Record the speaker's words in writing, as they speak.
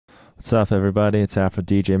What's up, everybody? It's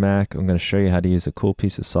AfroDJMac. I'm going to show you how to use a cool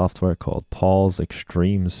piece of software called Paul's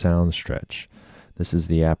Extreme Sound Stretch. This is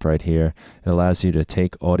the app right here. It allows you to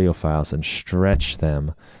take audio files and stretch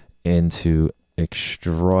them into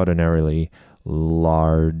extraordinarily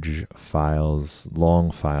large files, long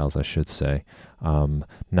files, I should say.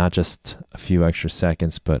 Not just a few extra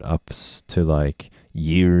seconds, but up to like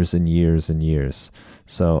years and years and years.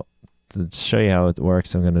 So to show you how it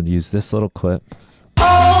works, I'm going to use this little clip.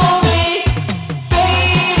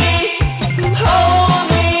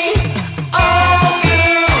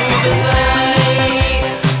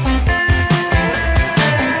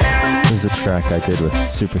 This is a track I did with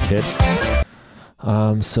Super Kid.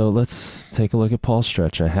 So let's take a look at Paul's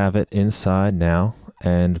stretch. I have it inside now,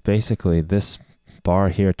 and basically this bar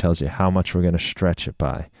here tells you how much we're going to stretch it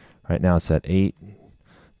by. Right now it's at 8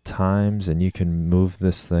 times, and you can move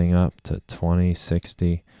this thing up to 20,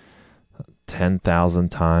 60, 10,000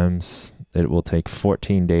 times. It will take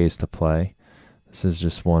 14 days to play. This is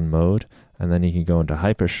just one mode, and then you can go into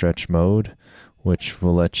hyper stretch mode, which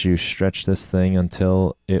will let you stretch this thing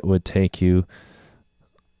until it would take you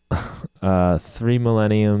 3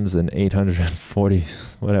 millenniums and 840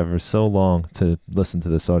 whatever, so long to listen to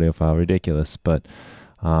this audio file. Ridiculous. But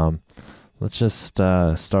let's just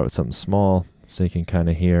start with something small so you can kind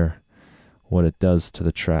of hear what it does to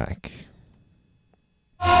the track.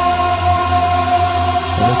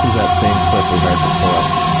 And this is that same clip we heard before.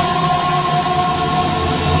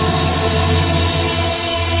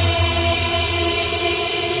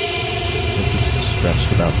 This is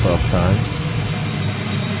stretched about 12 times.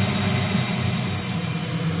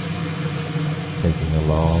 It's taking a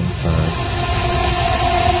long time.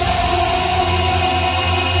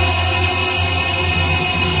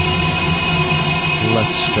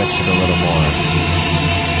 Let's stretch it a little more.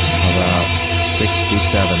 About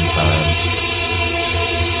 67 times.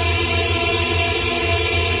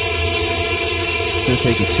 It's going to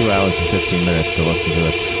take you 2 hours and 15 minutes to listen to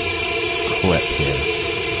this clip here.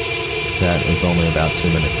 That is only about 2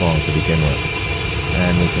 minutes long to begin with.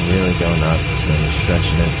 And we can really go nuts and stretch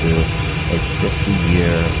it into a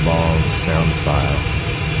 50-year long sound file.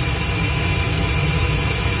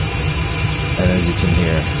 And as you can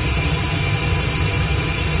hear,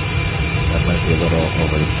 that might be a little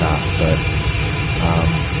over the top, but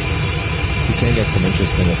you can get some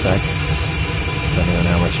interesting effects depending on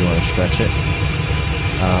how much you want to stretch it.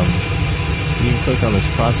 You can click on this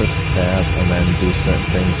process tab and then do certain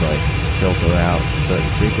things like filter out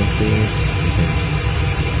certain frequencies. You can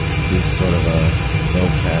do sort of a no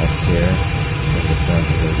pass here. Bring this down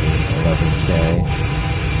to maybe 11K.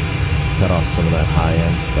 Cut off some of that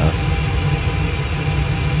high-end stuff.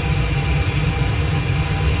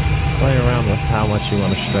 Play around with how much you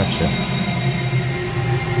want to stretch it.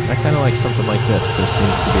 I kind of like something like this. There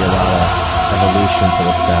seems to be a lot of evolution to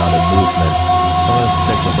the sound and movement. I'm going to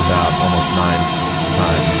stick with about almost 9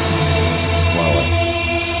 times slower.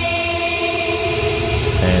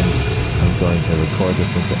 And I'm going to record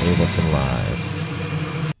this into Ableton Live.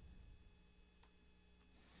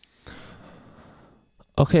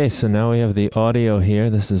 Okay, so now we have the audio here.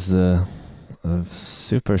 This is the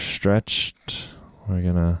super stretched. We're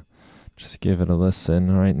going to just give it a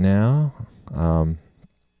listen right now.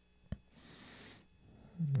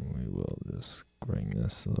 We will just bring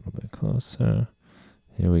this a little bit closer.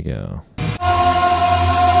 Here we go.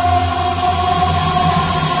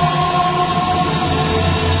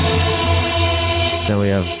 So now we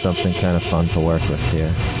have something kind of fun to work with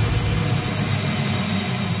here.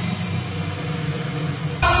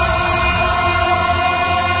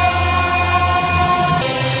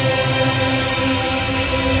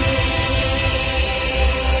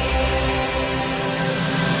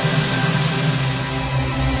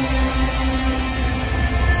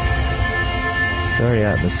 Very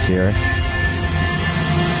atmospheric.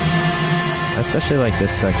 I especially like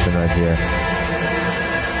this section right here.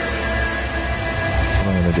 So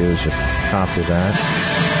what I'm going to do is just copy that.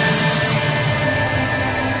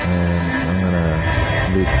 And I'm going to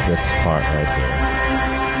loop this part right here.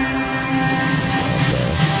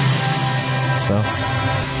 Okay. So,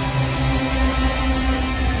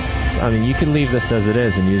 I mean, you can leave this as it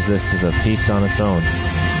is and use this as a piece on its own.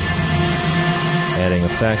 Adding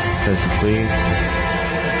effects as you please.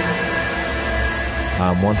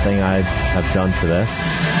 One thing I have done to this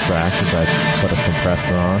track is I put a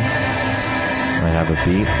compressor on. I have a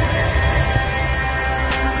beat.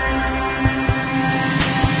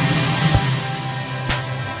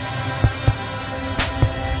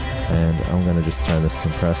 And I'm going to just turn this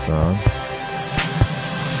compressor on.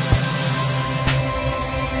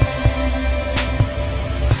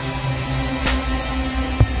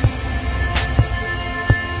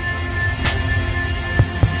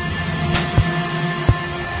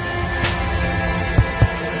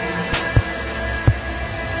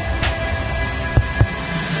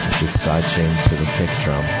 this sidechain to the kick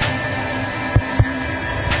drum.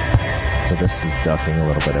 So this is ducking a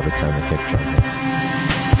little bit every time the kick drum hits.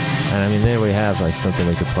 And I mean, there we have like something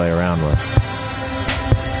we could play around with.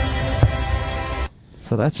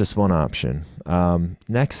 So that's just one option.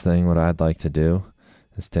 Next thing, what I'd like to do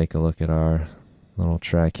is take a look at our little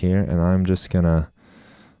track here, and I'm just gonna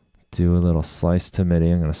do a little slice to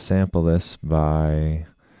MIDI. I'm gonna sample this by,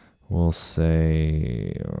 we'll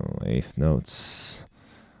say, eighth notes.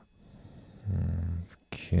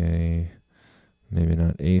 Okay, maybe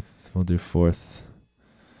not eighth, we'll do fourth.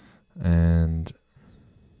 And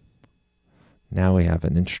now we have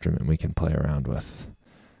an instrument we can play around with.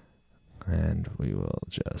 And we will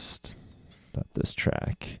just stop this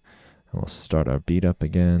track, and we'll start our beat up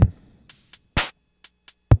again.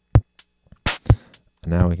 And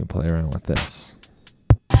now we can play around with this.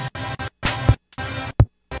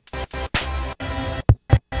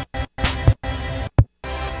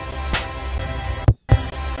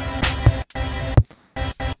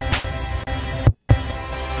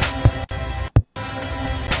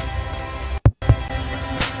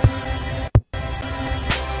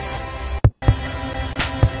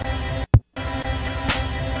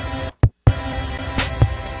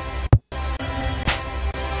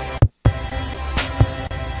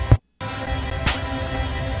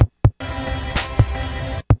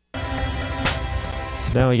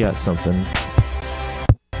 Now we got something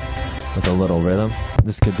with a little rhythm.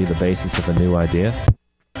 This could be the basis of a new idea.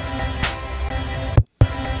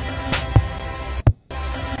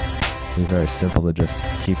 Be very simple to just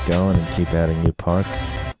keep going and keep adding new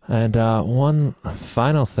parts. And one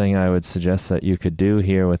final thing I would suggest that you could do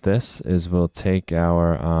here with this is we'll take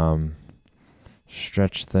our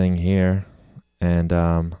stretch thing here, and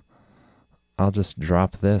I'll just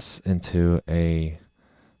drop this into a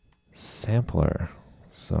sampler.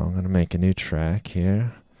 So I'm going to make a new track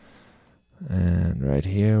here, and right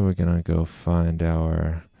here we're going to go find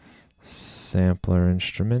our sampler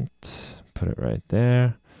instrument, put it right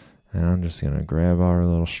there, and I'm just going to grab our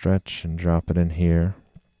little stretch and drop it in here,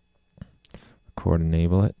 record,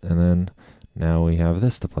 enable it, and then now we have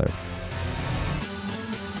this to play with.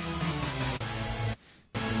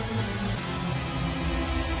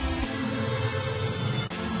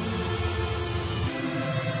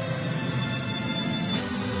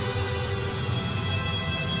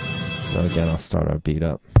 So again, I'll start our beat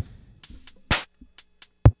up.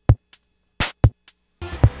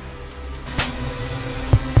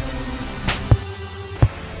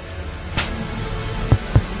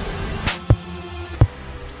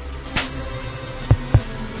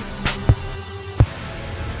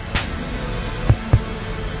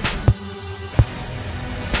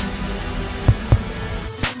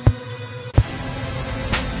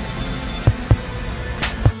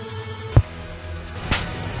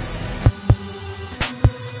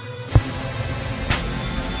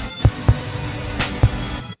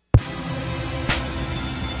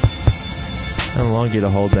 And the longer you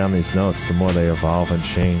hold down these notes, the more they evolve and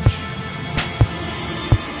change.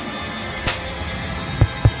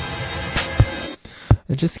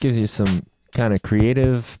 It just gives you some kind of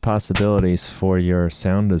creative possibilities for your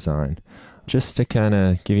sound design. Just to kind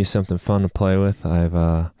of give you something fun to play with,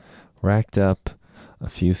 I've racked up a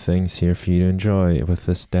few things here for you to enjoy with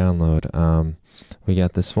this download. We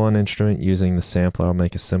got this one instrument using the sampler. I'll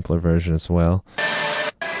make a simpler version as well.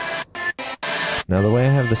 Now the way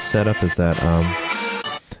I have this set up is that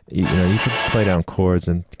you can play down chords,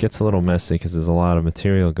 and it gets a little messy because there's a lot of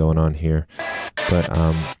material going on here. But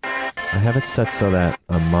I have it set so that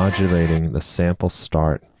I'm modulating the sample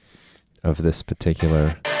start of this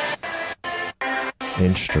particular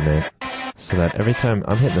instrument, so that every time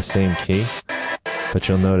I'm hitting the same key, but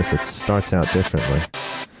you'll notice it starts out differently.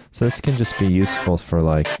 So this can just be useful for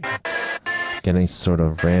like getting sort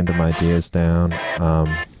of random ideas down.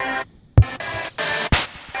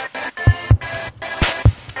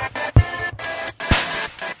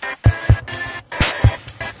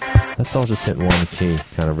 That's all just hitting one key,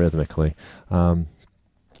 kind of rhythmically.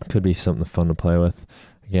 Could be something fun to play with.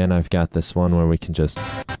 Again, I've got this one where we can just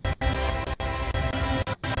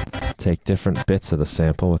take different bits of the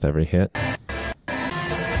sample with every hit.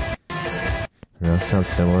 It sounds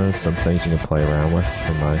similar to some things you can play around with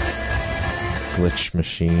from my glitch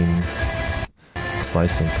machine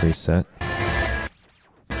slicing preset.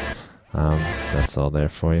 That's all there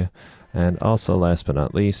for you. And also, last but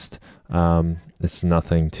not least, it's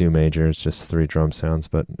nothing too major. It's just 3 drum sounds,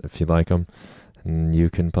 but if you like them, you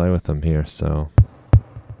can play with them here. So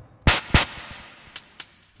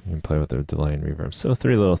you can play with their delay and reverb. So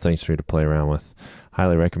 3 little things for you to play around with.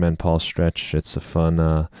 Highly recommend Paul Stretch. It's a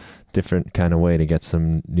fun different kind of way to get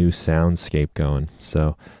some new soundscape going.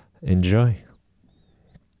 So enjoy.